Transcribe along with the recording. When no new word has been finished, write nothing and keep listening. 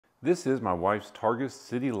This is my wife's Targus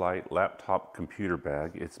CityLite laptop computer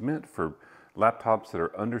bag. It's meant for laptops that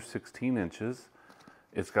are under 16 inches.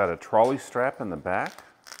 It's got a trolley strap in the back.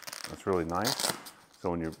 That's really nice.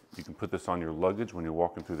 So when you can put this on your luggage when you're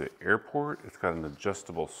walking through the airport. It's got an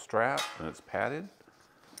adjustable strap and it's padded.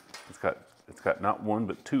 It's got not one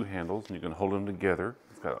but two handles and you can hold them together.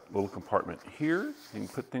 It's got a little compartment here you can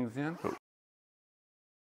put things in.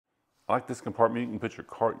 I like this compartment. You can put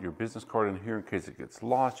your business card in here in case it gets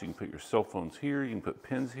lost. You can put your cell phones here. You can put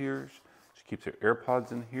pins here. She keeps her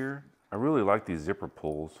AirPods in here. I really like these zipper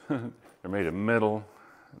pulls. They're made of metal.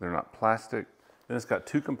 They're not plastic. Then it's got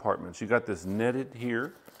two compartments. You got this netted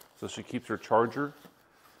here, so she keeps her charger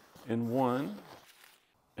in one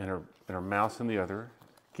and her mouse in the other.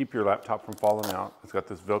 Keep your laptop from falling out. It's got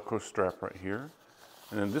this Velcro strap right here.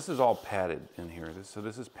 And then this is all padded in here. So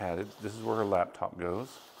this is padded. This is where her laptop goes.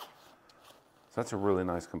 So that's a really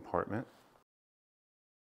nice compartment.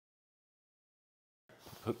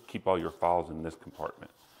 Keep all your files in this compartment.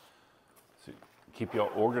 So keep you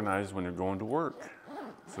all organized when you're going to work.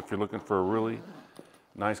 So if you're looking for a really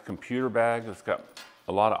nice computer bag that's got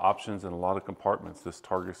a lot of options and a lot of compartments, this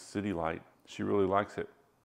Targus CityLite, she really likes it.